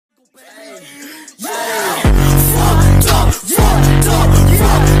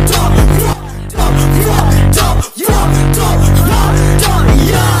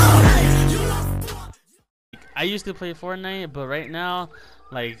used to play Fortnite, but right now,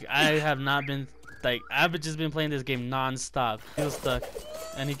 like, I have not been, like, I've just been playing this game non-stop. He's stuck,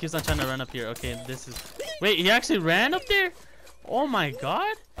 and he keeps on trying to run up here. Okay, this is, wait, he actually ran up there? Oh my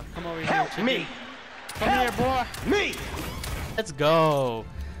god. Come over here, chicken. Me. Come here, boy. Me. Let's go.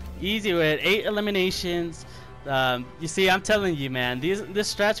 Easy with 8 eliminations. You see, I'm telling you, man, this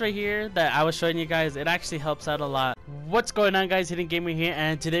strats right here that I was showing you guys, it actually helps out a lot. What's going on, guys? Hidden Gamer here,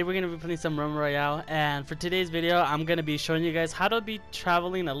 and today we're gonna be playing some Royale. And for today's video, I'm gonna be showing you guys how to be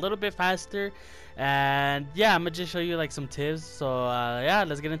traveling a little bit faster. And yeah, I'm gonna just show you like some tips. So yeah,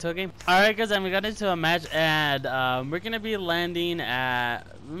 let's get into a game. All right, guys, and we got into a match, and we're gonna be landing at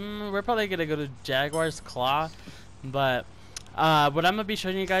we're probably gonna go to Jaguar's Claw, but what I'm gonna be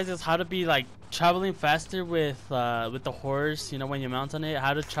showing you guys is how to be like traveling faster with the horse. You know, when you mount on it,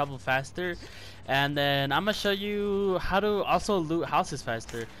 how to travel faster. And then I'm gonna show you how to also loot houses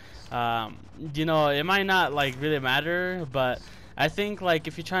faster. You know, it might not like really matter, but I think like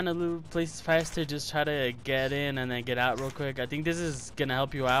if you're trying to loot places faster, just try to get in and then get out real quick. I think this is gonna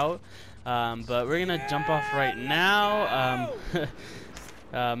help you out. But we're gonna jump off right now.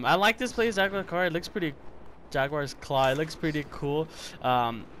 I like this place, Jaguar's Car. It looks pretty. Jaguar's Claw. It looks pretty cool.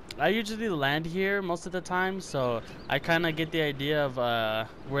 I usually land here most of the time, so I kind of get the idea of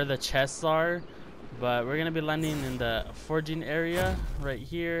where the chests are. But we're gonna be landing in the forging area right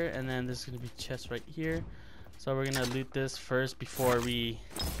here, and then there's gonna be chests right here. So we're gonna loot this first before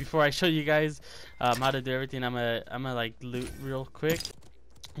I show you guys how to do everything. I'm gonna like loot real quick.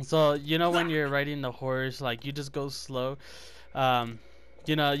 So you know, when you're riding the horse, like you just go slow.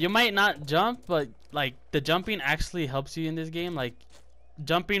 You know, you might not jump, but like the jumping actually helps you in this game. Like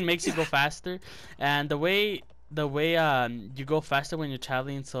jumping makes you go faster, and the way you go faster when you're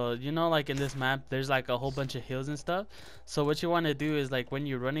traveling. So you know, like in this map there's like a whole bunch of hills and stuff. So what you want to do is like when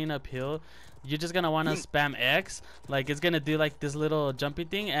you're running uphill, you're just gonna want to spam X. Like it's gonna do like this little jumping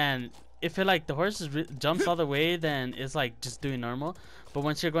thing, and if it like the horse jumps all the way, then it's like just doing normal. But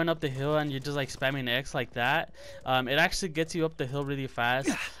once you're going up the hill and you're just like spamming X like that, it actually gets you up the hill really fast.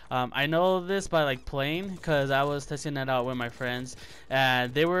 I know this by like playing, because I was testing it out with my friends,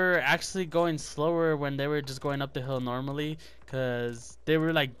 and they were actually going slower when they were just going up the hill normally, because they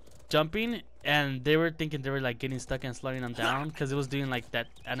were like jumping and they were thinking they were like getting stuck and slowing them down, because it was doing like that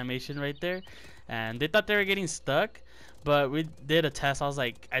animation right there, and they thought they were getting stuck. But we did a test. I was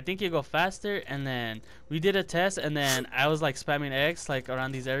like, I think you go faster, and then we did a test, and then I was like spamming X like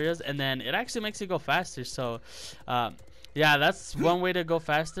around these areas, and then it actually makes you go faster. So yeah, that's one way to go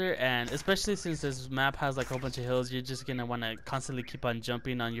faster. And especially since this map has like a whole bunch of hills, you're just gonna want to constantly keep on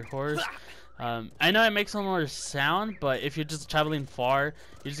jumping on your horse. I know it makes some more sound, but if you're just traveling far,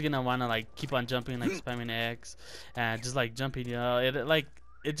 you're just gonna want to like keep on jumping, like spamming X and just like jumping, you know,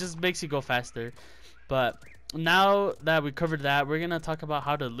 it just makes you go faster. But now that we covered that, we're gonna talk about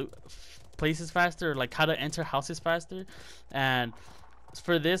how to loot places faster, like how to enter houses faster. And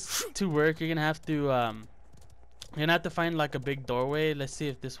for this to work, you're gonna have to find like a big doorway. Let's see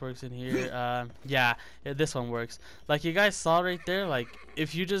if this works in here. Yeah, this one works. Like you guys saw right there, like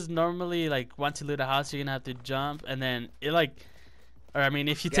if you just normally like want to loot a house, you're gonna have to jump, and then it like, or I mean,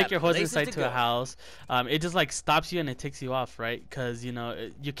 if you take your horse inside to a house, it just like stops you and it takes you off, right? Because you know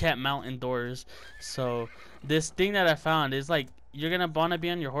you can't mount indoors. So this thing that I found is like you're gonna wanna be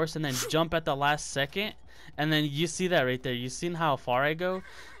on your horse and then jump at the last second, and then you see that right there. You seen how far I go?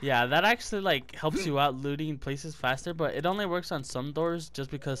 Yeah, that actually like helps you out looting places faster. But it only works on some doors,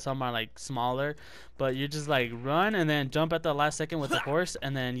 just because some are like smaller. But you just like run and then jump at the last second with the horse,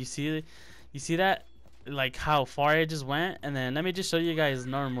 and then you see that, like how far I just went. And then let me just show you guys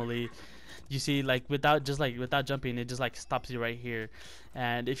normally. You see, like without jumping, it just like stops you right here.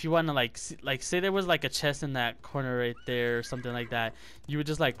 And if you want to like say there was like a chest in that corner right there or something like that, you would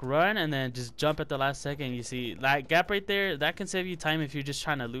just like run and then just jump at the last second. You see that gap right there, that can save you time if you're just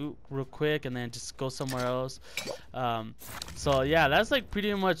trying to loot real quick and then just go somewhere else. So yeah, that's like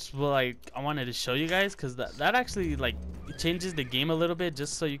pretty much what like I wanted to show you guys, because that actually like it changes the game a little bit,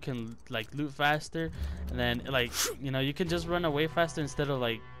 just so you can like loot faster, and then like, you know, you can just run away faster instead of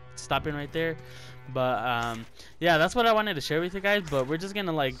like stopping right there. But yeah, that's what I wanted to share with you guys. But we're just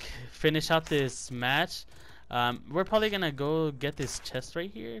gonna like finish out this match. We're probably gonna go get this chest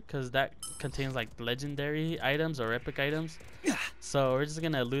right here, because that contains like legendary items or epic items. So we're just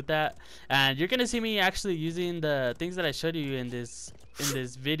gonna loot that, and you're gonna see me actually using the things that I showed you in this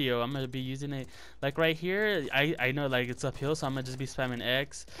video. I'm gonna be using it like right here. I know like it's uphill, so I'm gonna just be spamming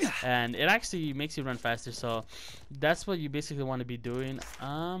X, and it actually makes you run faster. So that's what you basically want to be doing.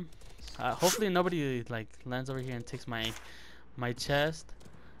 Hopefully nobody like lands over here and takes my chest.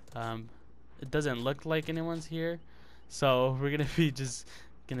 it doesn't look like anyone's here, so we're gonna be just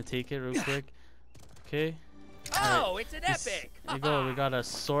gonna take it real quick. Okay. Oh, it's an epic! There you go. We got a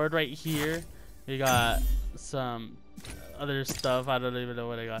sword right here. We got some other stuff. I don't even know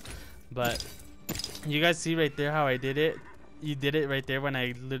what I got, but you guys see right there how I did it. You did it right there when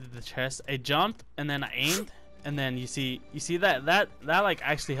I looted the chest. I jumped and then I aimed, and then you see that like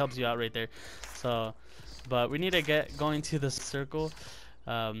actually helps you out right there. So, but we need to get going to the circle.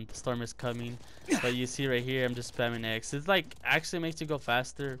 The storm is coming, but you see right here I'm just spamming X. It's like actually makes you go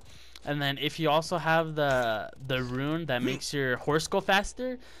faster. And then if you also have the rune that makes your horse go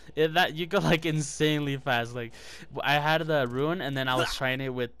faster, that you go like insanely fast. Like I had the rune and then I was trying it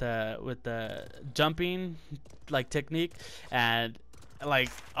with the jumping like technique, and like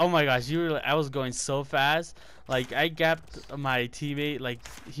oh my gosh, I was going so fast. Like I gapped my teammate, like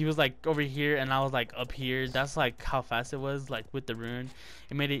he was like over here and I was like up here. That's like how fast it was, like with the rune.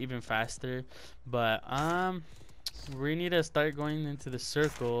 It made it even faster. But we need to start going into the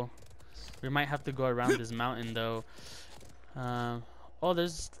circle. We might have to go around this mountain though. Oh,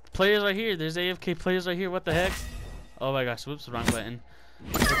 there's players right here. There's AFK players right here. What the heck? Oh my gosh, whoops, wrong button.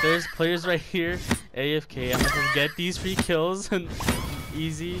 But there's players right here. AFK. I'm gonna get these free kills.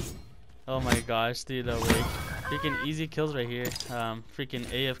 Easy. Oh my gosh, dude, no way. Freaking easy kills right here. Freaking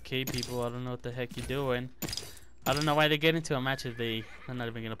AFK people. I don't know what the heck you're doing. I don't know why they get into a match if they're not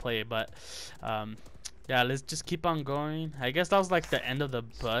even gonna play it, but yeah, let's just keep on going. I guess that was like the end of the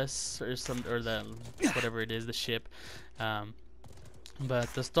bus or the whatever it is, the ship.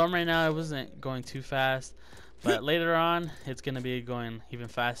 But the storm right now, it wasn't going too fast, but later on it's gonna be going even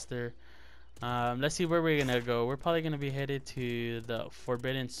faster. Let's see where we're gonna go. We're probably gonna be headed to the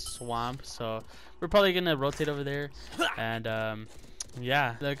Forbidden Swamp, so we're probably gonna rotate over there. And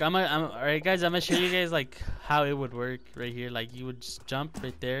yeah, like all right guys, I'm gonna show you guys like how it would work right here. Like you would just jump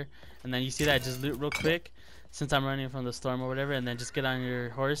right there, and then you see that, just loot real quick since I'm running from the storm or whatever, and then just get on your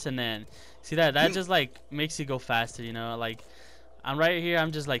horse, and then see that just like makes you go faster, you know. Like I'm right here,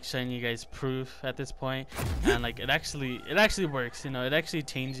 I'm just like showing you guys proof at this point, and like it actually works, you know. It actually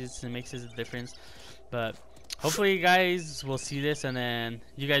changes and makes a difference. But hopefully you guys will see this, and then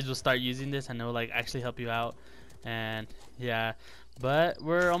you guys will start using this, and it will like actually help you out. And yeah, but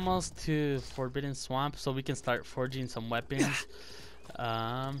we're almost to Forbidden Swamp, so we can start forging some weapons.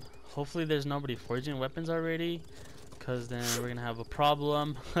 Hopefully there's nobody forging weapons already, because then we're gonna have a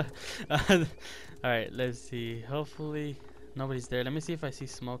problem. Alright, let's see. Hopefully nobody's there. Let me see if I see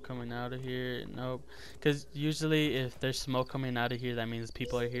smoke coming out of here. Nope, because usually if there's smoke coming out of here, that means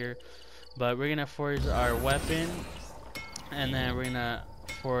people are here. But we're gonna forge our weapon, and then we're gonna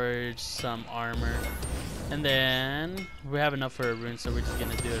forge some armor, and then we have enough for a rune, so we're just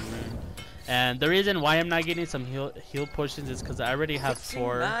gonna do a rune. And the reason why I'm not getting some heal potions is because I already have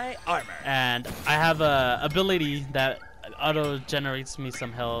 4, and I have a ability that auto generates me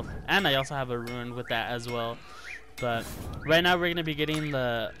some health, and I also have a rune with that as well. But right now we're gonna be getting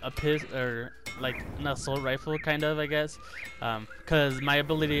a or like an assault rifle kind of, I guess, because my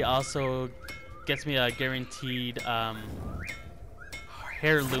ability also gets me a guaranteed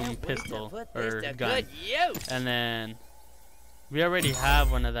heirloom pistol or gun. And then we already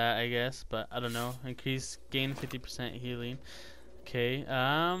have one of that, I guess, but I don't know. Gain 50% healing. Okay.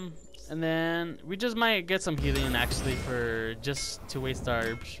 And then we just might get some healing actually, for just to waste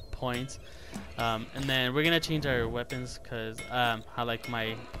our points. And then we're gonna change our weapons, because I like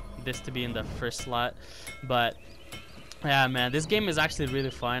this to be in the first slot. But yeah, man, this game is actually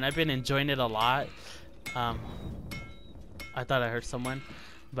really fun. I've been enjoying it a lot. I thought I heard someone,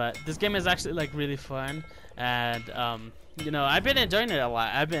 but this game is actually like really fun, and you know, I've been enjoying it a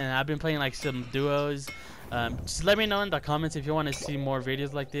lot. I've been playing like some duos. Just let me know in the comments if you want to see more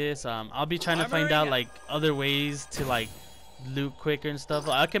videos like this. I'll be trying to find out like other ways to like loot quicker and stuff.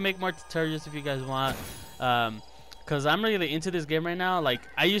 I can make more tutorials if you guys want, because I'm really into this game right now. Like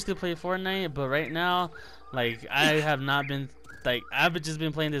I used to play Fortnite, but right now, like I have not been, like I've just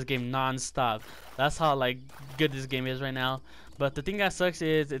been playing this game non-stop. That's how like good this game is right now. But the thing that sucks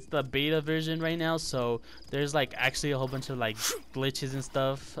is it's the beta version right now, so there's like actually a whole bunch of like glitches and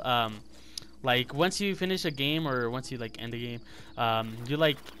stuff. Like once you finish a game, or once you like end the game, you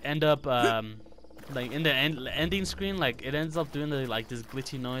like end up like in the ending screen, like it ends up doing like this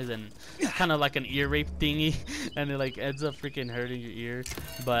glitchy noise, and kind of like an ear rape thingy, and it like ends up freaking hurting your ear.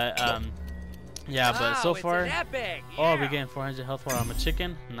 But yeah, but so far, oh, we're getting 400 health while I'm a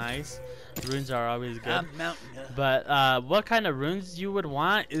chicken. Nice. Runes are always good. But what kind of runes you would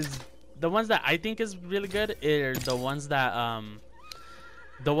want is the ones that I think is really good are the ones that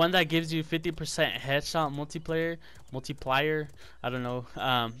the one that gives you 50% headshot multiplier, I don't know.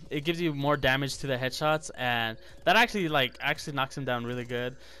 It gives you more damage to the headshots, and that actually knocks him down really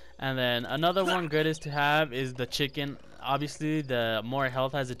good. And then another one good is to have is the chicken. Obviously, the more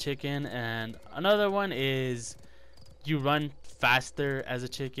health as a chicken, and another one is you run faster as a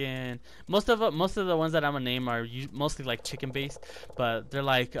chicken. Most of the ones that I'm gonna name are mostly like chicken based, but they're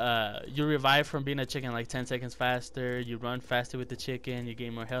like you revive from being a chicken like 10 seconds faster. You run faster with the chicken. You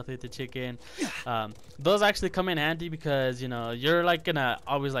gain more health with the chicken. Those actually come in handy because you know you're like gonna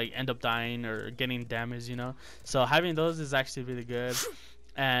always like end up dying or getting damaged. You know, so having those is actually really good.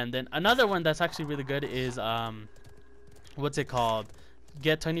 And then another one that's actually really good is what's it called?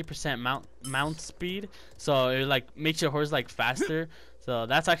 Get 20% mount speed, so it like makes your horse like faster. So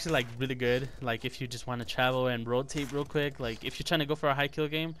that's actually like really good, like if you just want to travel and rotate real quick, like if you're trying to go for a high kill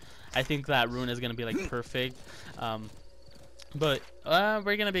game. I think that rune is gonna be like perfect. But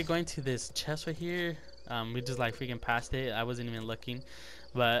we're gonna be going to this chest right here. We just like freaking passed it. I wasn't even looking,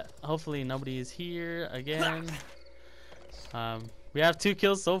 but hopefully nobody is here again. We have 2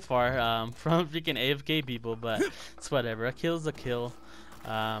 kills so far from freaking AFK people, but it's whatever. A kill's a kill.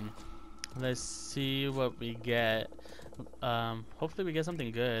 Let's see what we get. Hopefully we get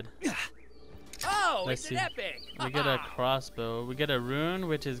something good. Oh, Let's it's see. an epic. We get a crossbow. We get a rune,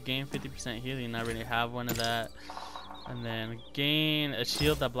 which is gain 50% healing. I already have one of that. And then gain a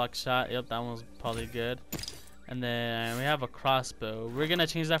shield that blocks shot. Yep, that one's probably good. And then we have a crossbow. We're gonna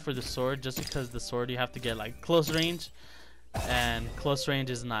change that for the sword, just because the sword you have to get like close range, and close range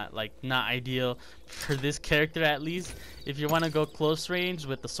is not ideal for this character. At least if you want to go close range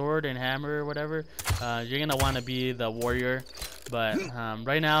with the sword and hammer or whatever, you're gonna want to be the warrior. But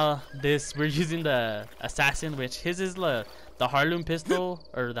right now we're using the assassin, which his is the heirloom pistol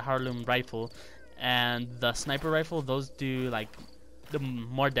or the heirloom rifle, and the sniper rifle. Those do like the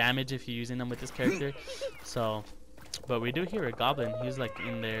more damage if you're using them with this character. So, but we do hear a goblin. He's like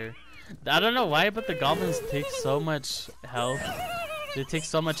in there. I don't know why, but the goblins take so much health. They take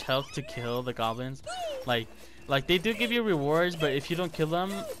so much health to kill the goblins. Like they do give you rewards, but if you don't kill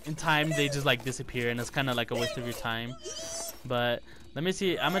them in time, they just like disappear, and it's kind of like a waste of your time. But let me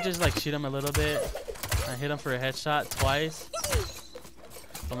see. I'm gonna just like shoot him a little bit. I hit him for a headshot twice.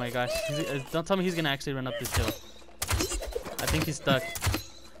 Oh my gosh! Don't tell me he's gonna actually run up this hill. I think he's stuck.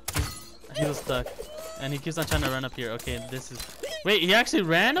 He was stuck, and he keeps on trying to run up here. Okay, this is. Wait, he actually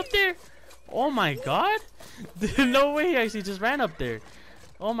ran up there? Oh my god! No way, he actually just ran up there.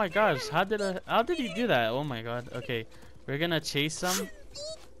 Oh my gosh, how did he do that? Oh my god. Okay, we're gonna chase him,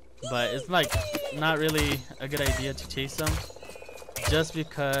 but it's like not really a good idea to chase him, just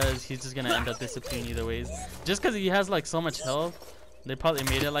because he's just gonna end up disappearing either ways. Just because he has like so much health, they probably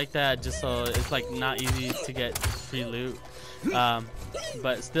made it like that just so it's like not easy to get free loot.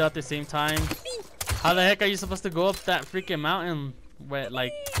 But still at the same time, how the heck are you supposed to go up that freaking mountain where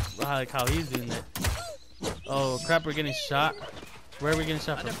like how he's doing it? Oh crap, we're getting shot. Where are we getting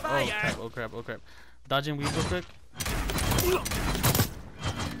shot from? Oh crap, oh crap, oh crap. Dodging weave real quick.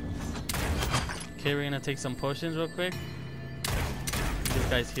 Okay, we're gonna take some potions real quick. This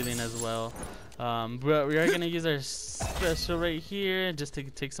guy's healing as well. We are gonna use our special right here just to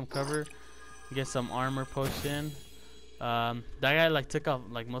take some cover, get some armor potion. That guy like took off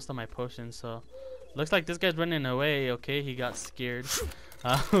like most of my potions, so looks like this guy's running away. Okay, he got scared.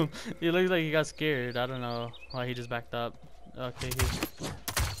 He looks like he got scared. I don't know why he just backed up. Okay,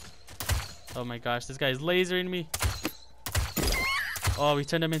 oh my gosh, this guy's lasering me. Oh, we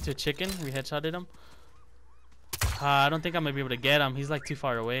turned him into a chicken. We headshotted him. I don't think I'm gonna be able to get him. He's like too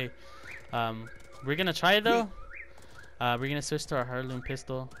far away. We're gonna try it though. We're gonna switch to our heirloom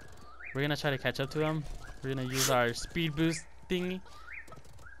pistol. We're gonna try to catch up to him. We're gonna use our speed boost thingy.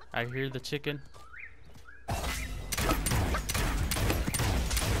 I hear the chicken.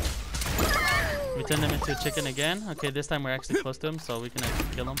 We turned him into a chicken again. Okay, this time we're actually close to him, so we can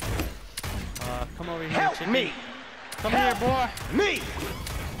actually kill him. Come over here, Help chicken. me! Come here, boy! Me!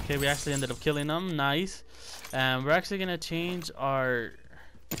 Okay, we actually ended up killing him. Nice. And we're actually gonna change our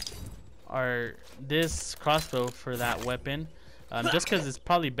this crossbow for that weapon, just because it's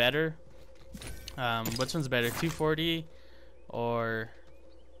probably better. Which one's better, 240 or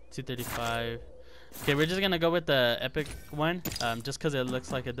 235? Okay, we're just gonna go with the epic one, just because it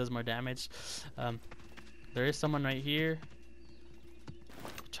looks like it does more damage. There is someone right here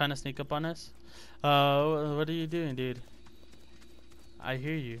trying to sneak up on us. What are you doing, dude? I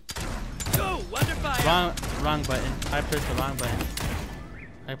hear you. Go, under fire. Wrong button. I pressed the wrong button.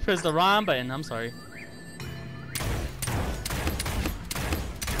 I pressed the wrong button. I'm sorry.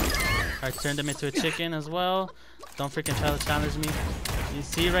 I turned him into a chicken as well. Don't freaking try to challenge me. You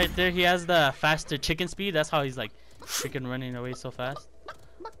see right there, he has the faster chicken speed. That's how he's like freaking running away so fast.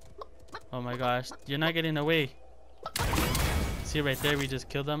 Oh my gosh, you're not getting away. See right there, we just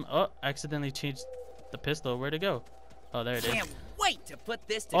killed him. Oh, accidentally changed the pistol. Where'd it go? Oh, there it is. Can't wait to put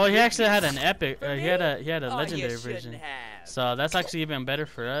this to Oh, he good actually had use. an epic. He had a Oh, legendary you version. shouldn't have. So that's actually even better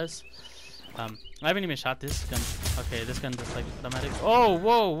for us. I haven't even shot this gun. Okay, this gun just like automatic. Oh,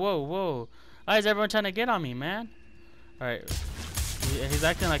 whoa, whoa, whoa! Why is everyone trying to get on me, man? All right, he's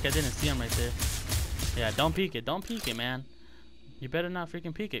acting like I didn't see him right there. Yeah, don't peek it. Don't peek it, man. You better not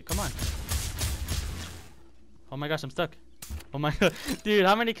freaking peek it. Come on. Oh my gosh, I'm stuck. Oh my god, dude,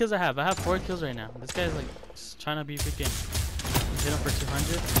 how many kills I have? I have 4 kills right now. This guy's like trying to be freaking hit him for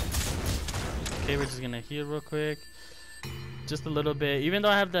 200. Okay, we're just gonna heal real quick, just a little bit. Even though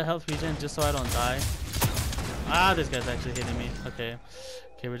I have the health regen, just so I don't die. Ah, this guy's actually hitting me. Okay,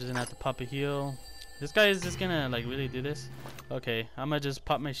 we're just gonna have to pop a heal. This guy is just gonna like really do this. Okay, I'm gonna just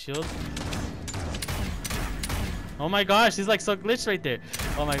pop my shield. Oh my gosh, he's like so glitched right there.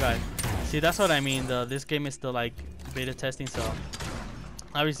 Oh my god. See, that's what I mean though. This game is still like beta testing, so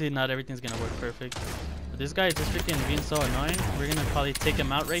obviously not everything's gonna work perfect. But this guy is just freaking being so annoying. We're gonna probably take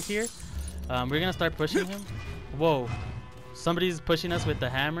him out right here. We're gonna start pushing him. Whoa, somebody's pushing us with the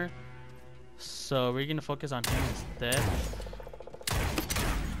hammer, so we're gonna focus on him instead.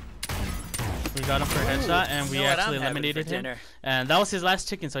 We got him for a headshot, and we actually eliminated him. And that was his last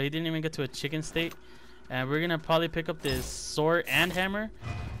chicken, so he didn't even get to a chicken state. And we're gonna probably pick up this sword and hammer,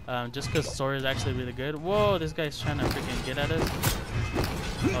 just because sword is actually really good. Whoa, this guy's trying to freaking get at us.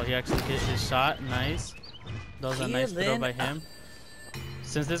 Oh, he actually hit his shot. Nice. That was a nice throw by him.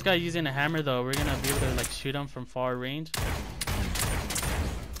 Since this guy's using a hammer, though, we're gonna be able to like shoot him from far range.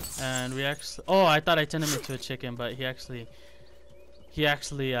 And we actually, oh, I thought I turned him into a chicken, but he actually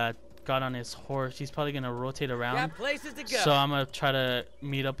got on his horse. He's probably gonna rotate around. Got places to go. So I'm gonna try to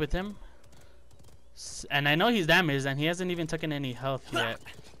meet up with him. And I know he's damaged, and he hasn't even taken any health yet.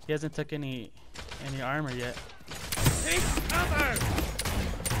 He hasn't taken any armor yet.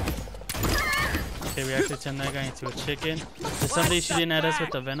 Okay, we actually turned that guy into a chicken. There's somebody shooting at us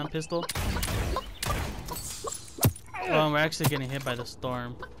with the venom pistol. Oh, and we're actually getting hit by the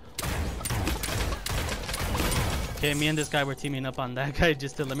storm. Okay, me and this guy were teaming up on that guy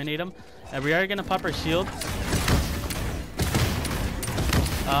just to eliminate him. And we are gonna pop our shield.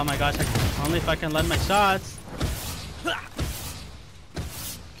 Oh my gosh, only if I can land my shots.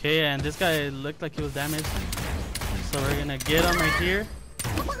 Okay, and this guy looked like he was damaged. So we're gonna get him right here.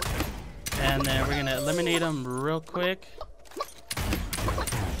 And then we're gonna eliminate him real quick.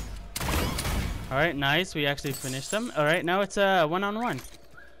 Alright, nice. We actually finished him. Alright, now it's a one-on-one.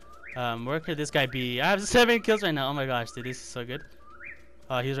 Where could this guy be? I have 7 kills right now. Oh my gosh, dude, this is so good.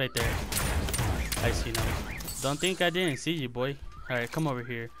 Oh, he's right there. I see him. Don't think I didn't see you, boy. Alright, come over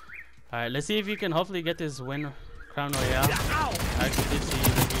here. Alright, let's see if you can hopefully get this win Crown Royale. I actually did see you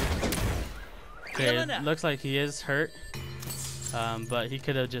right here. Okay, it looks like he is hurt. But he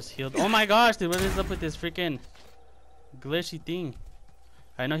could have just healed. Oh my gosh, dude, what is up with this freaking glitchy thing?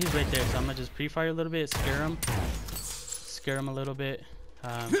 I know he's right there, so I'm gonna just pre-fire a little bit, scare him a little bit.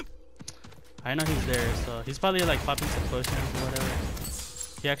 I know he's there, so he's probably like popping some potions or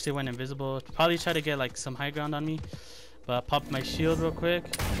whatever. He actually went invisible. Probably try to get like some high ground on me. But I'll pop my shield real quick.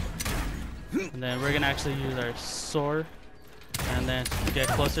 And then we're gonna actually use our sword and then get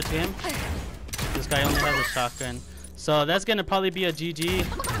closer to him. This guy only has a shotgun. So that's gonna probably be a GG.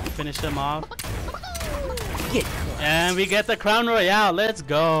 Finish him off. And we get the Crown Royale. Let's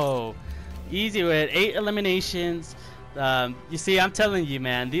go. Easy with 8 eliminations. You see, I'm telling you,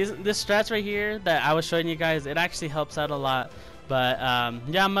 man, this strats right here that I was showing you guys, it actually helps out a lot. But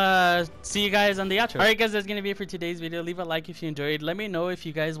yeah, I'm gonna see you guys on the outro. Alright guys, that's gonna be it for today's video. Leave a like if you enjoyed. Let me know if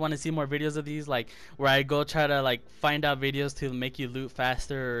you guys want to see more videos of these, like where I go try to like find out videos to make you loot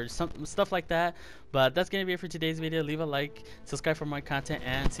faster or some stuff like that. But that's gonna be it for today's video. Leave a like, subscribe for more content,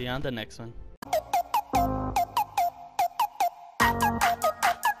 and see you on the next one.